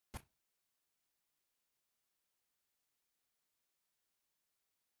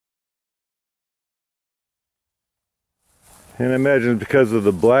And I imagine because of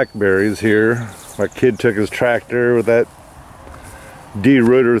the blackberries here, my kid took his tractor with that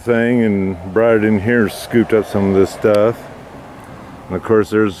de-rooter thing and brought it in here and scooped up some of this stuff. And of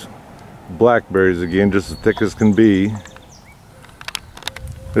course there's blackberries again, just as thick as can be.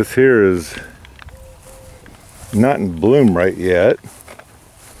 This here is not in bloom right yet,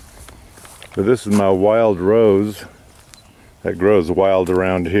 but this is my wild rose that grows wild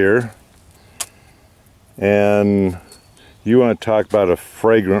around here. And you want to talk about a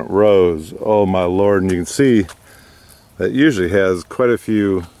fragrant rose, oh my lord. And you can see that usually has quite a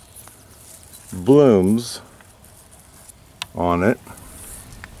few blooms on it.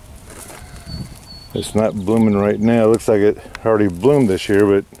 It's not blooming right now. It looks like it already bloomed this year,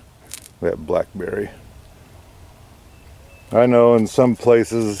 but that blackberry. I know in some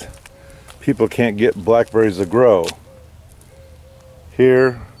places people can't get blackberries to grow.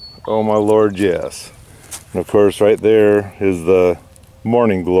 Here, oh my lord, yes. And of course right there is the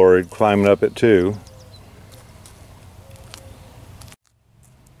morning glory climbing up it too.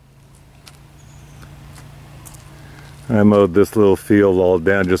 I mowed this little field all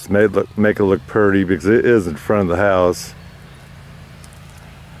down just to make it look pretty because it is in front of the house.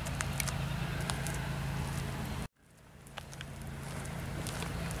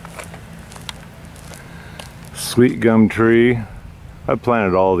 Sweet gum tree. I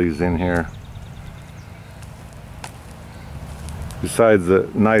planted all these in here. Besides the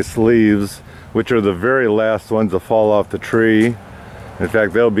nice leaves, which are the very last ones to fall off the tree. In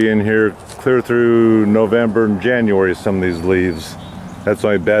fact, they'll be in here clear through November and January, some of these leaves. That's the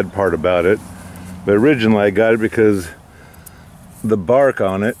only bad part about it. But originally I got it because the bark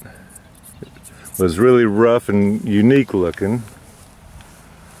on it was really rough and unique looking.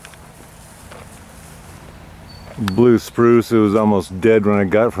 Blue spruce, it was almost dead when I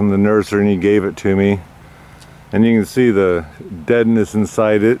got it from the nursery and he gave it to me. And you can see the deadness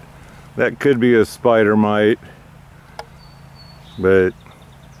inside it. That could be a spider mite. But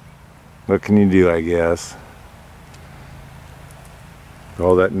what can you do, I guess?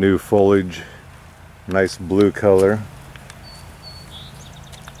 All that new foliage, nice blue color.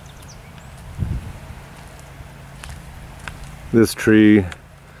 This tree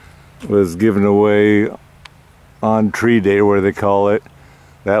was given away on tree day, where they call it.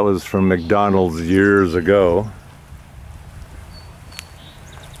 That was from McDonald's years ago.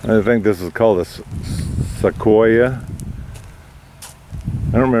 I think this is called a sequoia.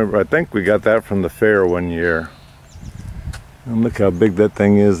 I don't remember, I think we got that from the fair one year. And look how big that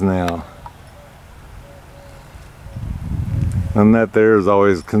thing is now. And that there is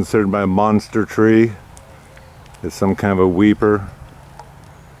always considered my monster tree. It's some kind of a weeper.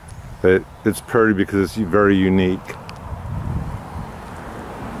 But it's pretty because it's very unique.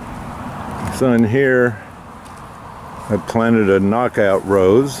 So in here, I planted a knockout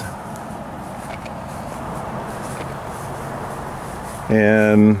rose.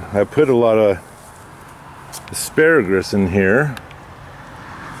 And I put a lot of asparagus in here,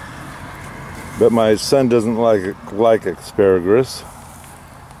 but my son doesn't like asparagus,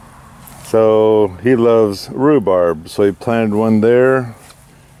 so he loves rhubarb, so he planted one there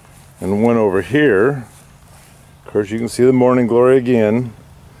and one over here. Of course you can see the morning glory again,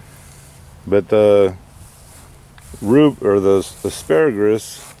 but the asparagus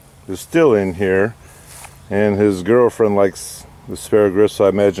is still in here, and his girlfriend likes asparagus, so I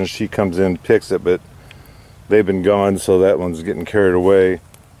imagine she comes in and picks it, but they've been gone, so that one's getting carried away.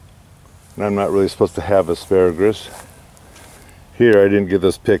 And I'm not really supposed to have asparagus. Here, I didn't get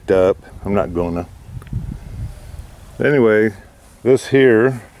this picked up. I'm not gonna. Anyway, this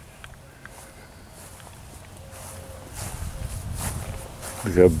here,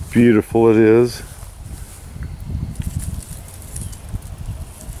 look how beautiful it is.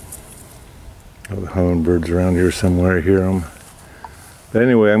 Oh, the hummingbirds around here somewhere, I hear them. But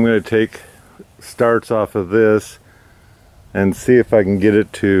anyway, I'm going to take starts off of this and see if I can get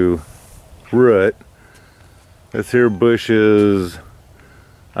it to root. This here bush is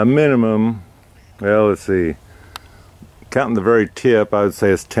a minimum, well, let's see, counting the very tip, I would say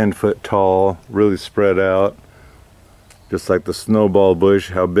it's 10 foot tall, really spread out, just like the snowball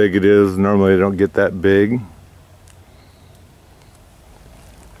bush, how big it is. Normally they don't get that big.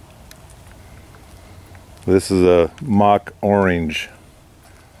 This is a mock orange.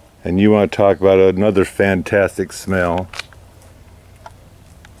 And you want to talk about another fantastic smell.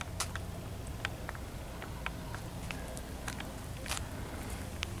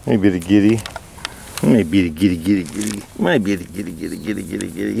 Maybe the giddy. Maybe the giddy. Maybe the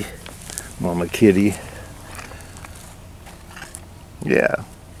giddy. Mama kitty. Yeah.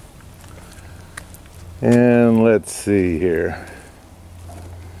 And let's see here.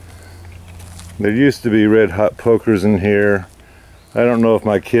 There used to be red hot pokers in here. I don't know if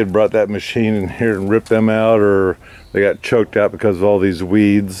my kid brought that machine in here and ripped them out, or they got choked out because of all these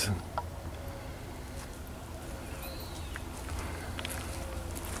weeds.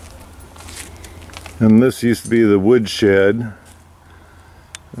 And this used to be the wood shed,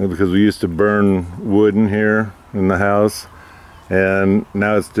 because we used to burn wood in here in the house, and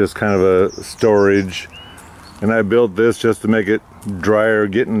now it's just kind of a storage. And I built this just to make it drier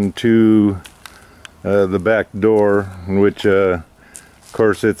getting to the back door, in which of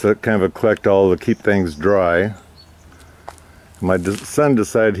course it's a kind of a collect-all to keep things dry. My son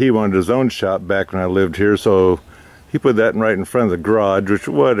decided he wanted his own shop back when I lived here, so he put that right in front of the garage, which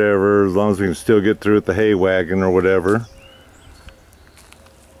whatever, as long as we can still get through with the hay wagon or whatever.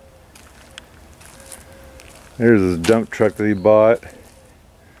 Here's his dump truck that he bought.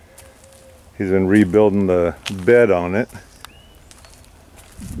 He's been rebuilding the bed on it.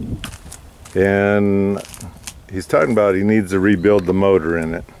 And he's talking about he needs to rebuild the motor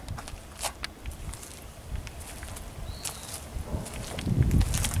in it.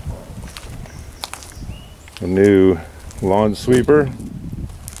 A new lawn sweeper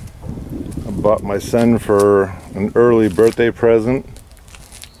I bought my son for an early birthday present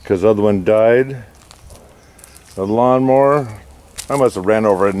because the other one died. The lawnmower, I must have ran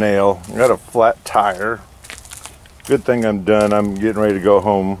over a nail. I got a flat tire. Good thing I'm done. I'm getting ready to go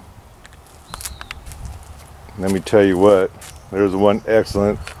home. Let me tell you what, there's one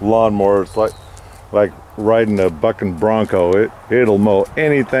excellent lawnmower. It's like riding a bucking bronco. It'll mow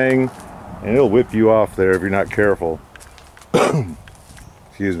anything, and it'll whip you off there if you're not careful.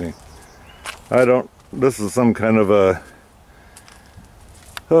 Excuse me. This is some kind of a,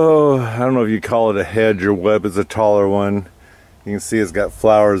 I don't know if you call it a hedge or what, but it's a taller one. You can see it's got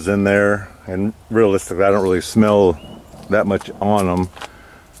flowers in there, and realistically I don't really smell that much on them.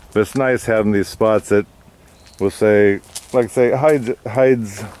 But it's nice having these spots that will say, like say,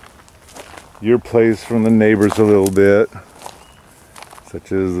 hides your place from the neighbors a little bit.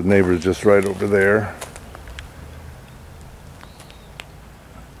 Such as the neighbors just right over there.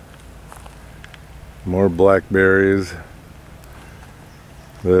 More blackberries.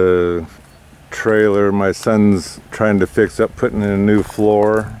 The trailer my son's trying to fix up, putting in a new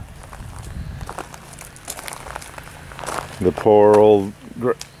floor. The poor old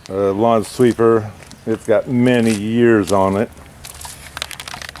lawn sweeper, it's got many years on it.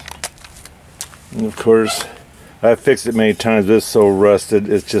 And of course, I've fixed it many times, but it's so rusted,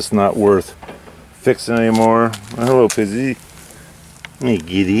 it's just not worth fixing anymore. Oh, hello, Pizzy. Hey,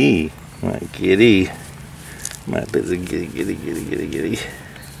 Giddy. My kitty. My busy giddy.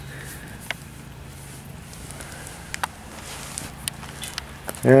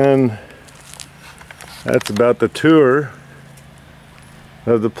 And that's about the tour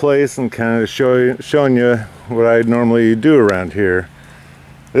of the place, and kind of showing you what I normally do around here.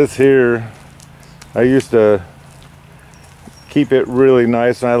 This here, I used to keep it really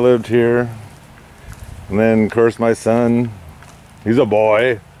nice when I lived here. And then of course my son, he's a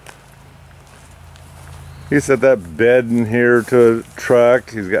boy. He set that bed in here to a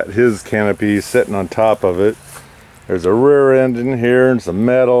truck. He's got his canopy sitting on top of it. There's a rear end in here and some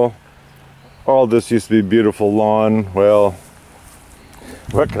metal. All this used to be beautiful lawn. Well,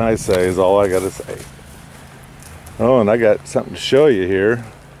 what can I say is all I gotta say. Oh, and I got something to show you here.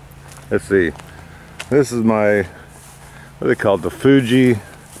 Let's see. This is my, what they call it, the Fuji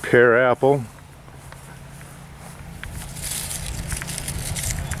pear apple.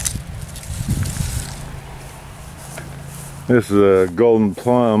 This is a golden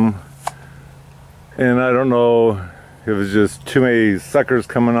plum, and I don't know if it's just too many suckers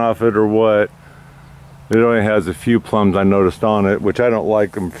coming off it or what. It only has a few plums I noticed on it, which I don't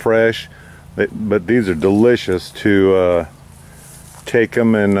like them fresh, but these are delicious to take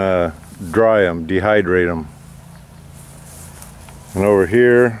them and dry them, dehydrate them. And over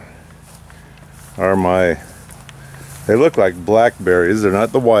here are they look like blackberries. They're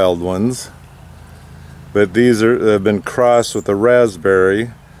not the wild ones, but these have been crossed with a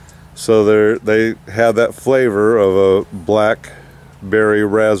raspberry, so they have that flavor of a blackberry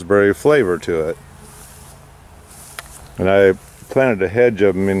raspberry flavor to it. And I planted a hedge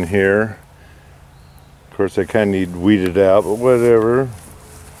of them in here. Of course, they kind of need weeded out, but whatever.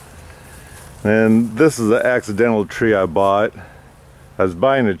 And this is an accidental tree I bought. I was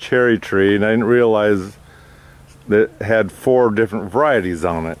buying a cherry tree, and I didn't realize that it had 4 different varieties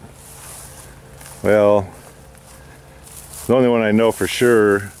on it. Well, the only one I know for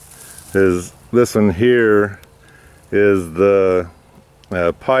sure is this one here is the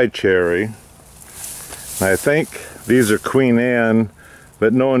pie cherry. I think these are Queen Anne,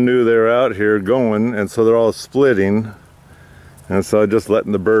 but no one knew they were out here going, and so they're all splitting. And so I'm just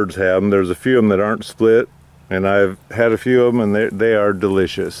letting the birds have them. There's a few of them that aren't split, and I've had a few of them, and they are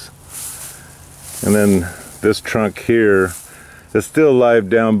delicious. And then this trunk here is still alive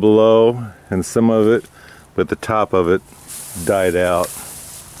down below, and some of it, but the top of it died out.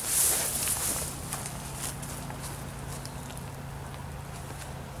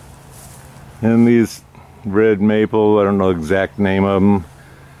 And these red maple, I don't know the exact name of them.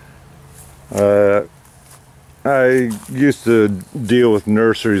 I used to deal with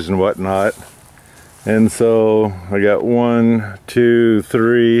nurseries and whatnot, and so I got 1, 2,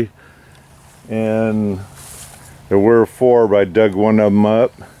 3, and there were 4, but I dug one of them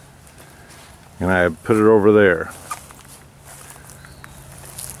up and I put it over there.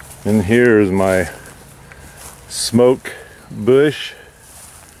 And here's my smoke bush.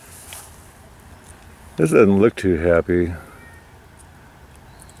 This doesn't look too happy,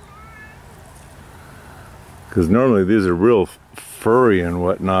 because normally these are real furry and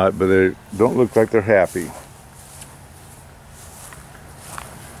whatnot, but they don't look like they're happy.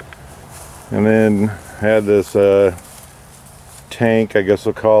 And then had this tank, I guess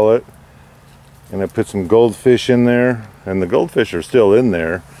we'll call it, and I put some goldfish in there, and the goldfish are still in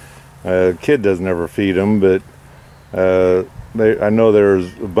there. Kid doesn't ever feed them, but I know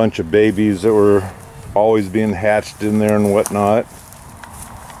there's a bunch of babies that were always being hatched in there and whatnot.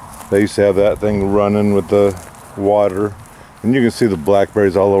 They used to have that thing running with the water, and you can see the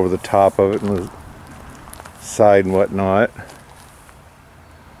blackberries all over the top of it and the side and whatnot.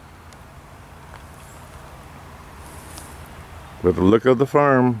 With the look of the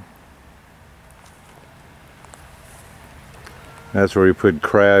farm. That's where we put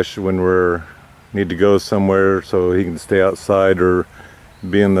Crash when we need to go somewhere, so he can stay outside or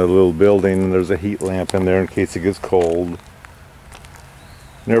be in the little building. There's a heat lamp in there in case it gets cold.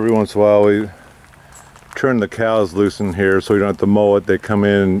 And every once in a while we turn the cows loose in here so we don't have to mow it. They come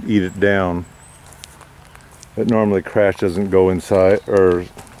in and eat it down. But normally Crash doesn't go inside, or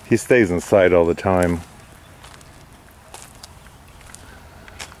he stays inside all the time.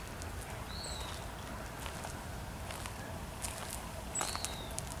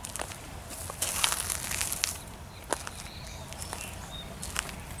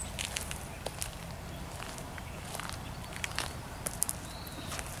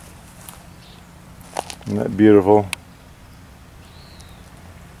 Isn't that beautiful?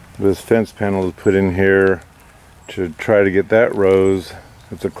 This fence panel is put in here to try to get that rose,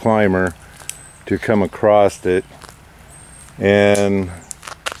 it's a climber, to come across it, and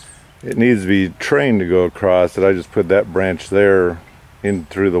it needs to be trained to go across it. I just put that branch there in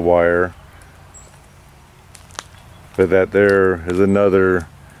through the wire, but that there is another,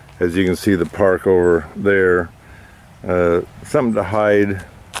 as you can see the park over there, something to hide.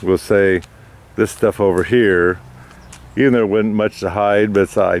 We'll say this stuff over here, even though there wasn't much to hide, but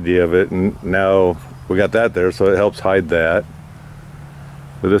it's the idea of it, and now we got that there, so it helps hide that.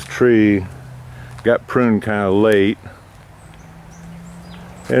 But this tree got pruned kind of late,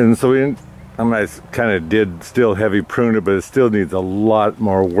 and so I kind of did still heavy prune it, but it still needs a lot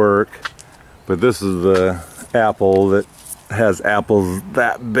more work. But this is the apple that has apples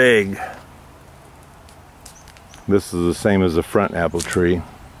that big. This is the same as the front apple tree.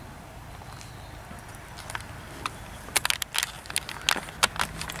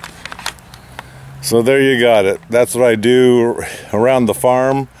 So there you got it. That's what I do around the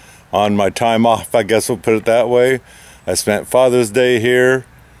farm on my time off, I guess we'll put it that way. I spent Father's Day here.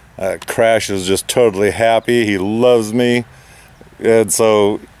 Crash is just totally happy. He loves me. And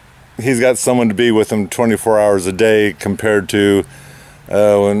so he's got someone to be with him 24 hours a day, compared to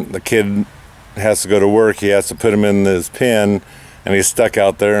when the kid has to go to work, he has to put him in his pen, and he's stuck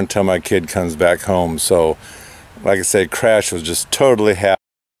out there until my kid comes back home. So like I say, Crash was just totally happy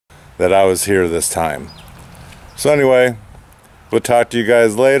that I was here this time. So anyway, we'll talk to you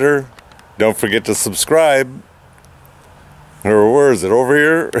guys later. Don't forget to subscribe. Or where is it? Over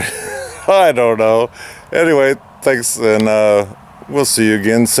here? I don't know. Anyway, thanks, and we'll see you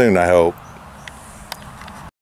again soon, I hope.